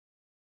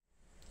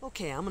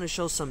Okay, I'm going to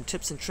show some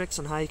tips and tricks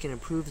on how you can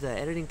improve the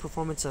editing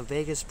performance of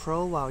Vegas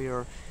Pro while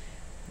you're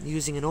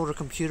using an older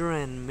computer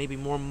and maybe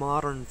more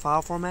modern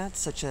file formats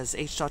such as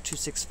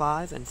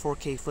H.265 and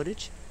 4K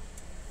footage.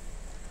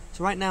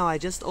 So right now I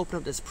just opened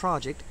up this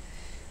project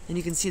and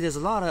you can see there's a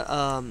lot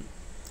of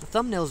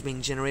thumbnails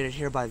being generated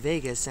here by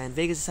Vegas, and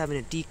Vegas is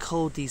having to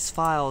decode these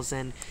files,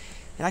 and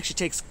it actually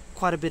takes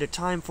quite a bit of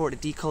time for it to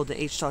decode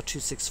the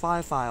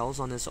H.265 files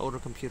on this older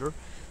computer,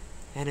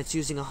 and it's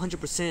using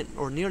 100%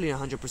 or nearly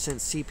 100%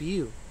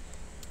 CPU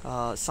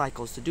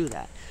cycles to do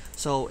that.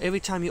 So every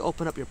time you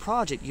open up your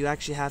project, you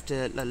actually have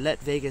to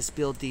let Vegas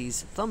build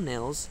these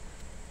thumbnails,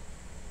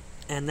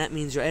 and that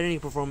means your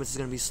editing performance is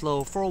going to be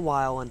slow for a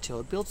while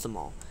until it builds them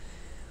all.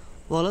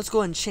 Well, let's go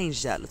ahead and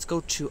change that. Let's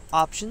go to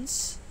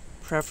Options,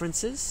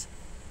 Preferences,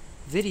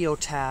 Video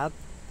tab,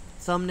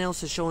 Thumbnails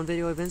to show in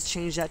video events,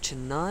 change that to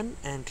None,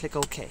 and click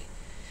OK.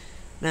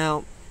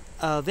 Now,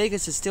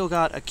 Vegas has still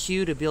got a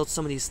queue to build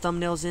some of these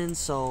thumbnails in,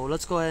 so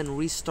let's go ahead and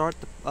restart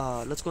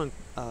the, let's go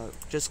and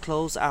just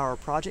close our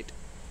project,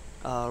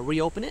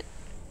 reopen it.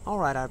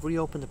 Alright, I've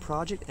reopened the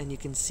project and you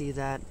can see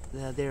that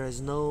there is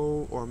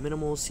no or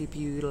minimal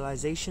CPU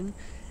utilization,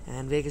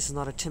 and Vegas is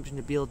not attempting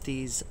to build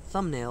these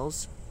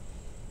thumbnails.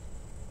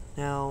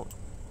 Now,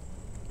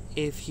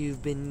 if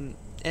you've been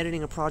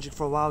editing a project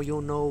for a while,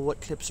 you'll know what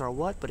clips are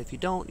what, but if you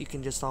don't, you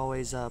can just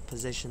always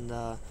position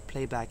the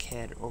playback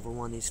head over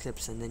one of these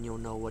clips and then you'll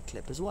know what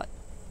clip is what.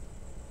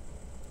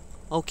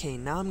 Okay,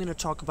 now I'm going to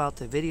talk about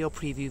the video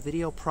preview,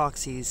 video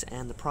proxies,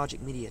 and the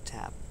project media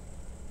tab.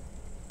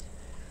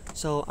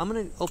 So I'm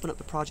going to open up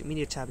the project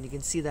media tab and you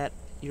can see that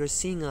you're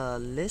seeing a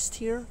list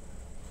here.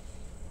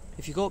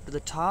 If you go up to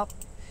the top,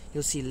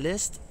 you'll see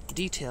list,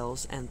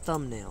 details, and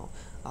thumbnail.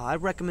 I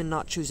recommend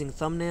not choosing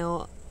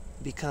thumbnail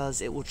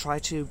because it will try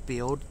to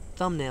build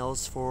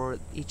thumbnails for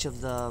each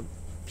of the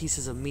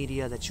pieces of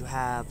media that you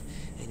have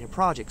in your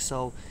project.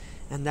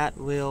 And that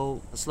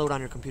will slow down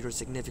your computer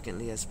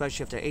significantly,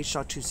 especially if they're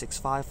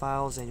H.265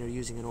 files and you're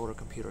using an older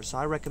computer. So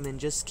I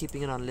recommend just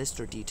keeping it on list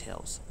or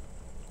details.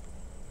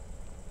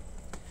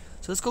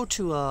 So let's go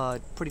to a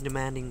pretty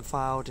demanding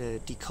file to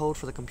decode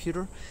for the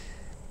computer.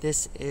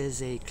 This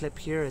is a clip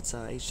here. It's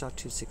a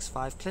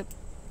H.265 clip.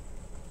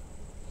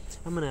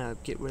 I'm going to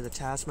get rid of the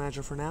task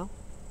manager for now.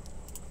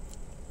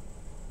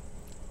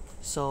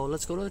 So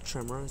let's go to the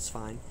trimmer, it's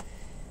fine.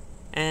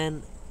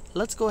 And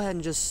let's go ahead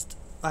and just,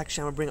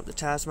 actually I'm going to bring up the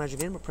task manager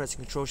again by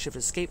pressing Ctrl Shift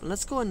Escape, and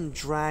let's go ahead and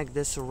drag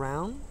this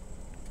around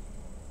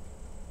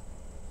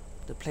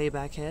the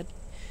playback head.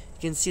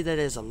 You can see that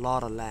there's a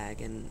lot of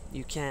lag, and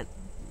you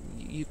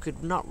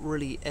could not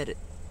really edit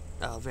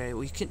very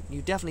well.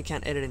 You definitely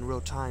can't edit in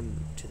real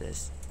time to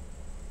this.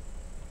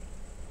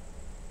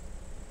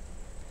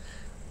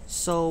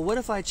 So what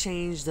if I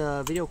change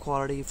the video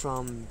quality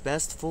from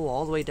best full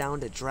all the way down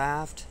to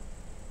draft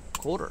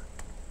quarter?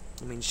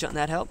 I mean, shouldn't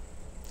that help?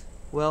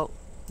 Well,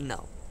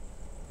 no.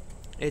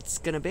 It's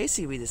going to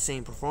basically be the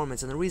same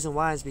performance, and the reason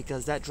why is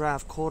because that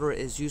draft quarter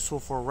is useful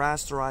for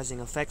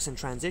rasterizing effects and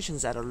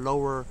transitions at a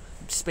lower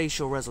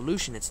spatial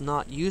resolution. It's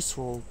not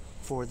useful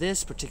for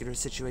this particular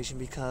situation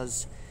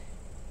because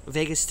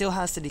Vegas still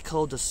has to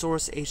decode the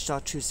source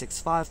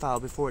H.265 file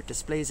before it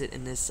displays it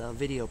in this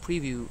video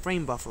preview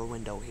frame buffer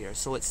window here.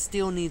 So it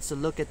still needs to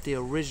look at the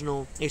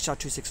original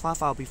H.265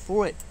 file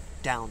before it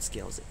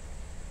downscales it.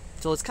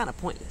 So it's kind of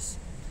pointless.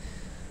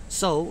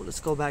 So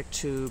let's go back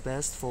to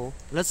best full.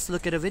 Let's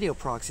look at a video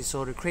proxy.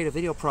 So to create a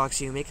video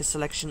proxy, you make a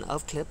selection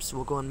of clips.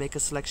 We'll go and make a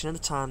selection in the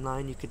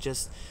timeline. You could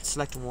just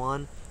select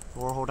one,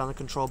 or hold down the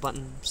control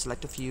button,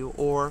 select a few,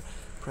 or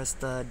press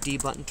the D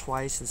button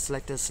twice and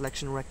select a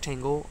selection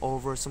rectangle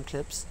over some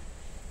clips,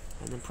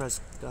 and then press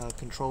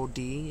Control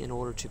D in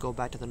order to go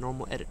back to the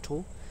normal edit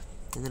tool,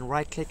 and then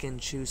right click and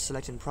choose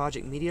select in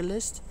project media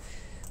list.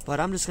 But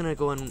I'm just gonna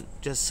go and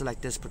just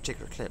select this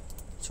particular clip.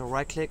 So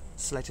right click,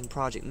 select in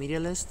project media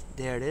list,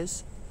 there it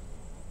is,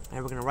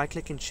 and we're gonna right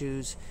click and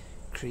choose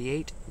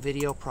create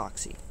video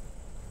proxy.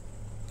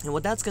 And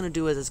what that's gonna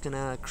do is it's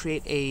gonna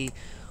create a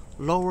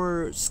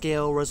lower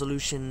scale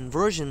resolution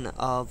version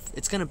of,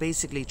 it's going to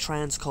basically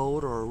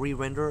transcode or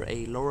re-render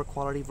a lower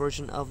quality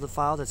version of the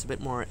file that's a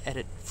bit more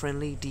edit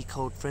friendly,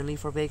 decode friendly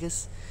for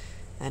Vegas.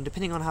 And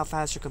depending on how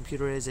fast your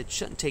computer is, it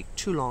shouldn't take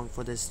too long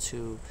for this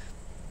to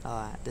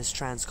this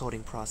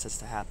transcoding process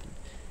to happen.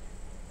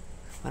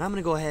 But I'm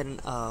going to go ahead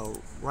and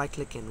right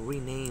click and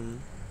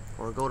rename,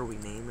 or go to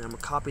rename, and I'm going to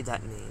copy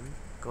that name,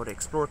 go to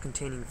explore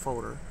containing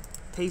folder,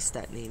 paste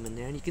that name in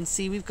there, and you can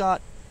see we've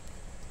got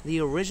the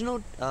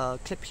original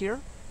clip here.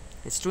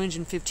 It's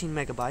 315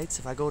 megabytes.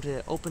 If I go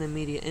to Open and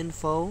Media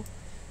Info,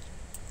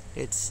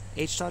 it's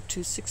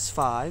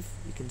H.265.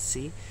 You can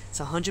see it's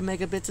 100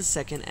 megabits a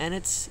second, and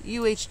it's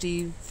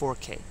UHD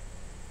 4K.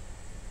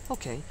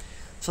 Okay,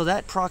 so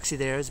that proxy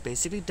there is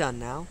basically done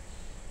now.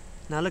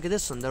 Now look at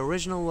this one. The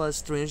original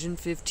was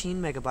 315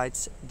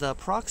 megabytes. The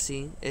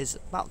proxy is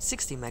about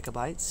 60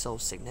 megabytes, so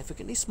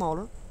significantly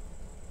smaller,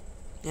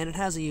 and it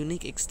has a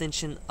unique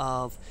extension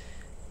of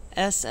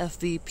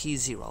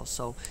SFVP0.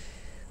 So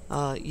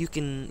you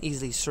can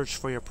easily search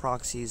for your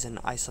proxies and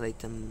isolate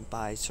them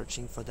by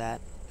searching for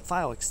that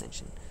file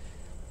extension.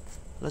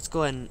 Let's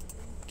go ahead and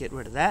get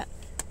rid of that,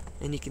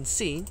 and you can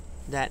see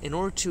that in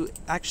order to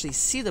actually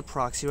see the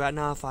proxy right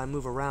now, if I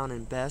move around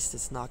in best,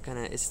 it's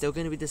still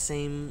gonna be the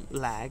same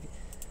lag.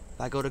 If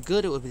I go to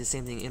good, it would be the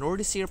same thing. In order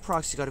to see your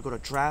proxy, you got to go to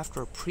draft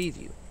or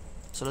preview.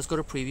 So let's go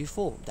to preview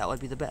full. That would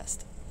be the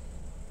best.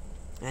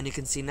 And you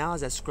can see now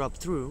as I scrub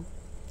through,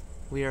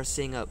 we are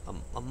seeing a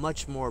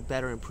much more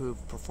better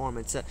improved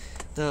performance.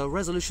 The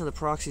resolution of the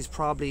proxy is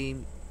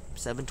probably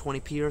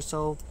 720p or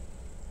so,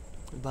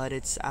 but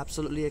it's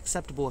absolutely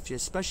acceptable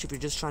especially if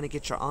you're just trying to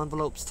get your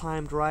envelopes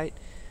timed right,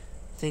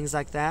 things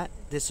like that.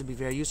 This would be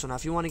very useful. Now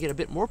if you want to get a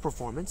bit more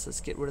performance,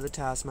 let's get rid of the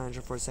task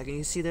manager for a second.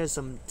 You see there's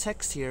some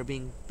text here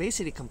being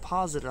basically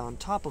composited on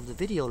top of the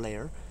video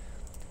layer.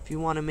 If you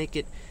want to make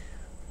it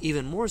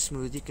even more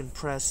smooth, you can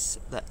press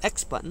the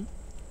X button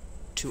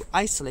to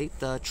isolate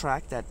the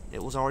track that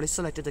it was already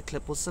selected. The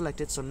clip was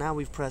selected, so now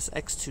we've pressed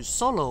X to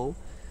solo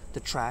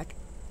the track.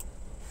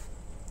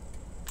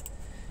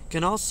 You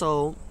can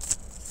also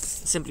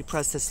simply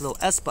press this little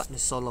S button to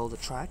solo the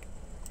track.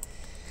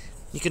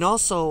 You can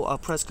also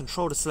press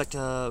Control to select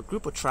a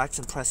group of tracks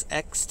and press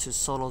X to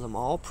solo them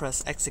all.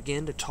 Press X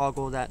again to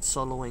toggle that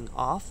soloing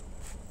off.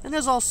 And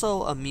there's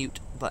also a mute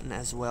button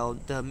as well.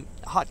 The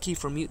hotkey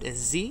for mute is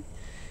Z,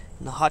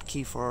 and the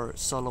hotkey for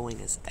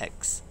soloing is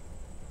X.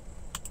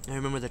 And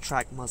remember, the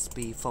track must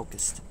be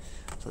focused.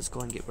 So let's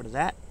go and get rid of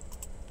that.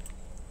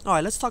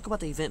 Alright, let's talk about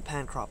the event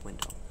pan crop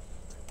window.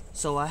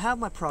 So I have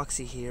my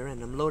proxy here,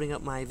 and I'm loading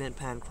up my event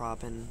pan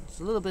crop, and it's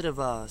a little bit of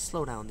a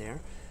slowdown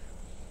there.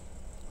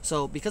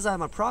 So because I have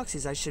my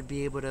proxies, I should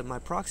be able to, my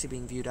proxy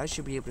being viewed, I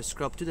should be able to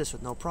scrub through this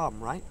with no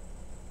problem, right?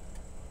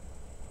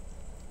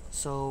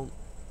 So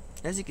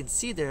as you can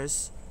see,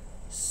 there's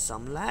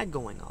some lag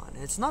going on.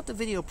 And it's not the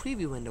video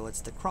preview window,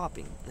 it's the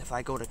cropping. If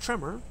I go to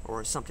trimmer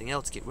or something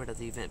else, get rid of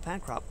the event pan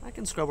crop, I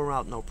can scrub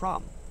around no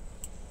problem.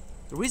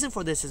 The reason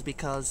for this is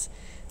because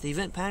the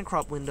event pan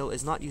crop window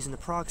is not using the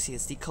proxy,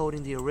 it's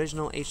decoding the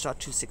original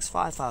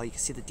H.265 file. You can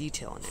see the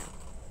detail in there.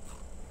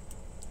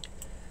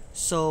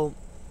 So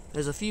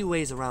there's a few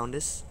ways around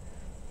this,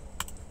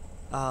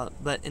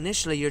 but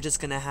initially you're just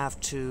gonna have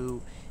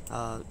to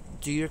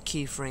do your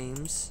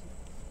keyframes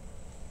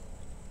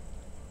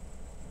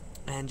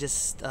and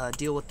just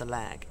deal with the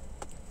lag.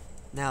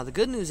 Now the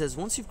good news is,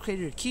 once you've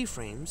created your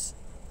keyframes,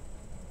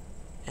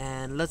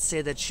 and let's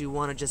say that you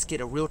want to just get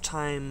a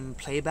real-time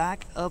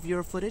playback of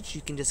your footage,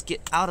 you can just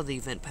get out of the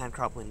event pan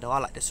crop window. I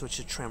like to switch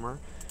to trimmer,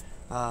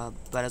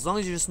 but as long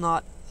as you're just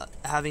not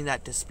having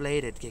that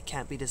displayed, it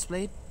can't be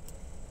displayed,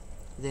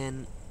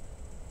 then,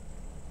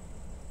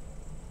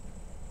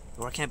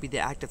 or it can't be the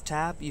active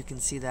tab, you can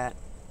see that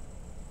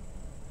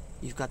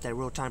you've got that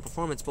real-time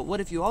performance. But what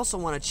if you also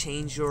want to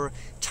change your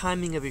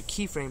timing of your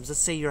keyframes? Let's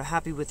say you're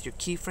happy with your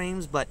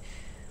keyframes, but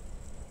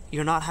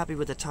you're not happy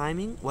with the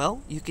timing.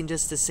 Well, you can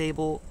just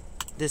disable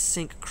this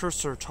sync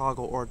cursor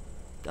toggle, or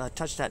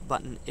touch that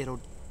button.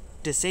 It'll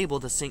disable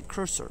the sync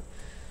cursor.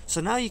 So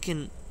now you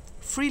can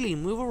freely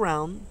move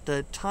around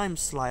the time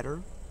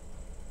slider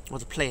or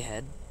the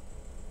playhead,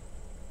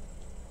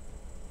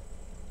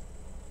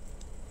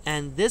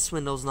 and this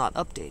window's not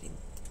updating.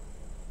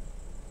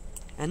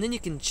 And then you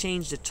can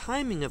change the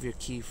timing of your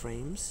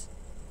keyframes,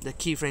 the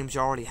keyframes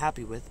you're already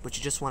happy with, but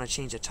you just want to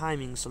change the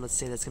timing. So let's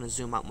say that's going to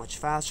zoom out much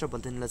faster,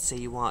 but then let's say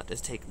you want it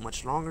to take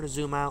much longer to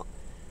zoom out.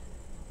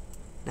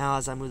 Now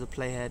as I move the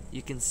playhead,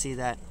 you can see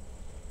that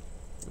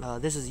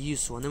this is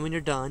useful. And then when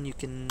you're done, you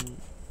can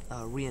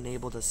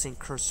re-enable the sync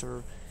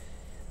cursor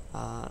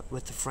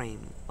with the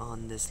frame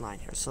on this line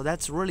here. So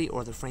that's really,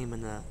 or the frame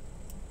in the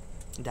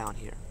down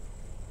here.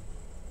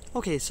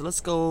 Okay, so let's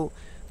go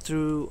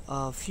through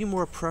a few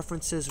more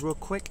preferences real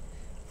quick.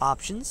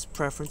 Options,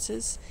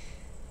 preferences.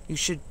 You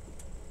should,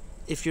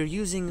 if you're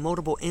using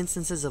multiple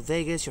instances of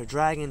Vegas, you're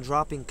dragging and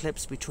dropping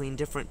clips between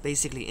different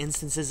basically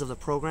instances of the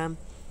program,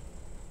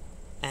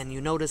 and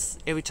you notice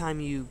every time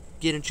you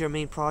get into your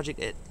main project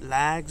it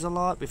lags a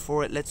lot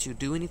before it lets you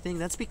do anything,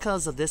 that's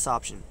because of this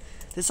option.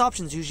 This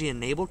option is usually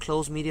enabled,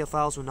 close media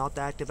files without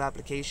the active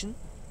application.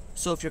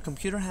 So if your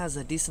computer has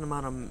a decent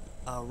amount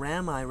of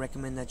RAM, I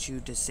recommend that you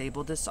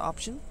disable this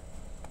option,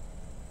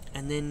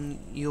 and then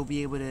you'll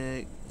be able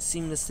to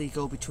seamlessly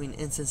go between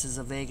instances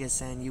of Vegas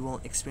and you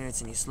won't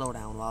experience any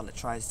slowdown while it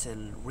tries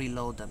to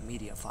reload the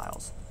media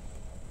files.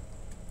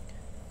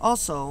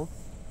 Also,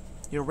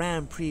 your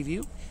RAM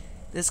preview.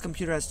 This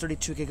computer has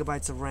 32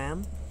 gigabytes of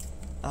RAM.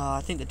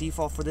 I think the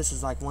default for this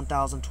is like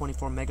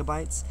 1024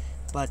 megabytes,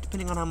 but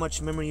depending on how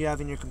much memory you have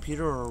in your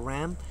computer or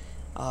RAM,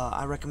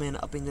 I recommend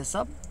upping this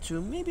up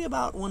to maybe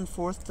about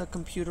 1/4 the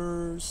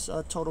computer's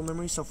total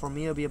memory. So for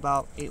me it'll be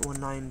about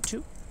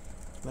 8192.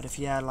 But if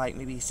you had like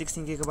maybe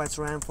 16 gigabytes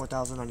RAM,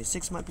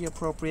 4096 might be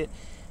appropriate.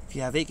 If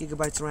you have 8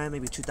 gigabytes RAM,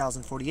 maybe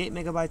 2048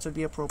 megabytes would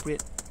be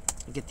appropriate.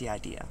 You get the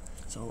idea.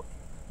 So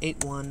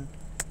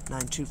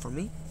 8192 for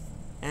me.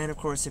 And of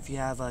course, if you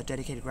have a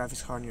dedicated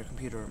graphics card in your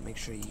computer, make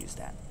sure you use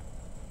that.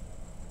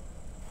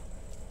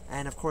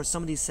 And of course,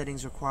 some of these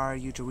settings require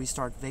you to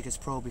restart Vegas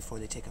Pro before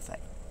they take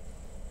effect.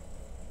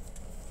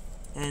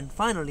 And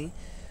finally,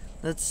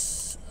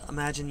 let's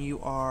imagine you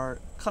are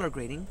color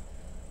grading.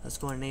 Let's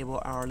go and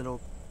enable our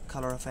little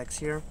color effects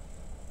here.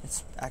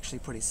 It's actually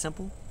pretty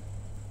simple,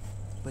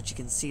 but you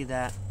can see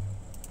that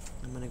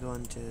I'm going to go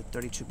into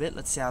 32-bit.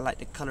 Let's say I like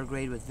to color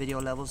grade with video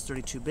levels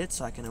 32-bit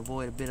so I can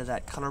avoid a bit of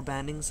that color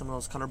banding, some of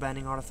those color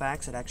banding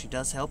artifacts. It actually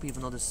does help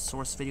even though the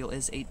source video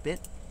is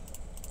 8-bit.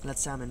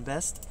 Let's say I'm in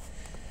best.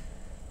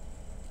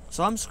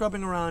 So I'm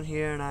scrubbing around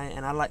here and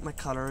I like my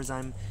colors.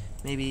 I'm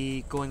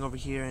maybe going over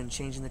here and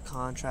changing the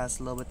contrast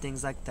a little bit,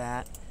 things like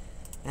that.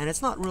 And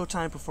it's not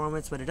real-time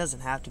performance, but it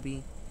doesn't have to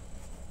be.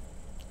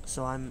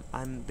 So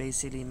I'm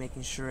basically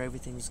making sure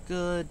everything's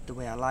good the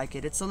way I like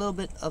it. It's a little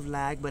bit of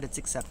lag, but it's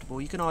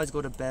acceptable. You can always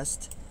go to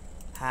best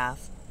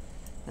half.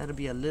 That'll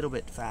be a little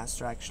bit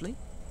faster actually.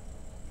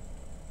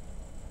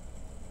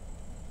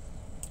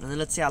 And then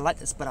let's say I like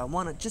this, but I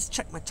want to just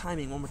check my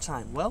timing one more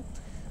time. Well,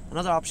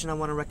 another option I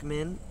want to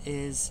recommend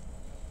is,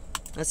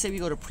 let's say we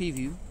go to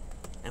preview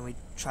and we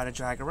try to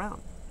drag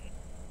around.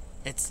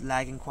 It's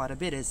lagging quite a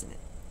bit, isn't it?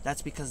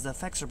 That's because the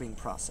effects are being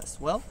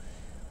processed. Well,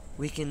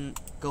 we can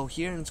go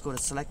here and let's go to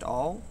select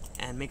all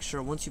and make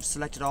sure once you've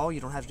selected all,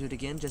 you don't have to do it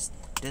again, just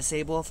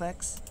disable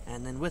effects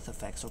and then with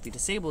effects. So if you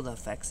disable the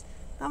effects,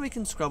 now we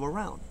can scrub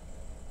around.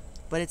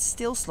 But it's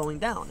still slowing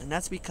down, and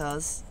that's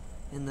because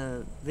in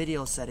the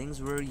video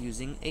settings we're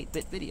using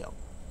 8-bit video.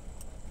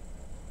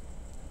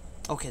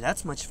 Okay,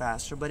 that's much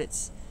faster, but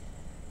it's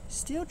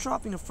still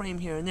dropping a frame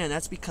here and there, and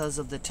that's because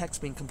of the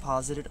text being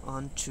composited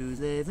onto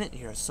the event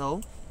here.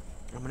 So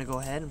I'm going to go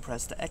ahead and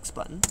press the X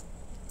button,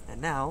 and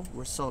now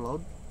we're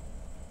soloed,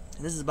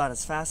 and this is about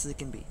as fast as it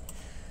can be.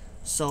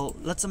 So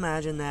let's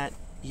imagine that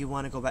you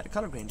want to go back to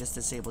color grading. Just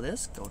disable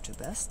this, go to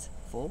best,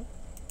 full,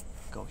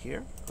 go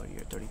here, go to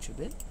your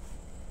 32-bit,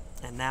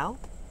 and now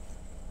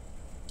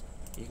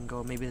you can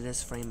go maybe to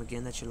this frame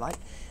again that you like,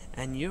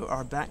 and you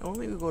are back, or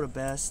maybe go to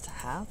best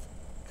half,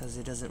 because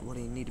it doesn't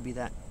really need to be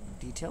that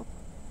detailed.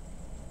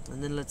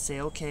 And then let's say,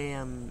 okay,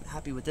 I'm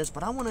happy with this,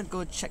 but I want to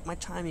go check my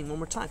timing one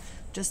more time.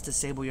 Just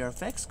disable your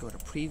effects, go to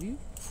preview,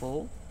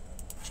 full,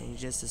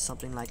 change this to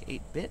something like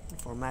 8-bit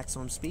for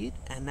maximum speed,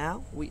 and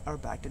now we are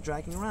back to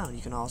dragging around.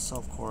 You can also,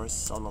 of course,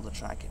 solo the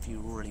track if you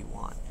really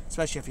want,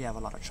 especially if you have a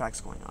lot of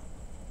tracks going on.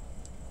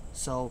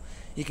 So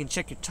you can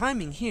check your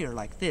timing here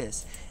like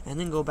this, and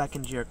then go back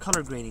into your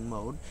color grading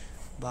mode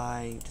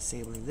by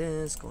disabling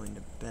this, going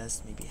to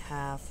best, maybe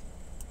half,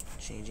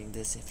 changing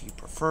this if you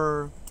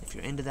prefer, if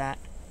you're into that.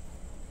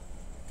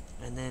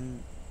 And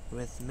then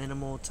with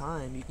minimal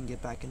time you can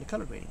get back into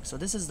color grading. So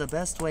this is the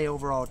best way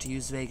overall to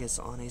use Vegas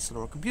on a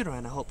slower computer,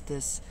 and I hope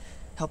this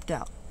helped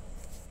out.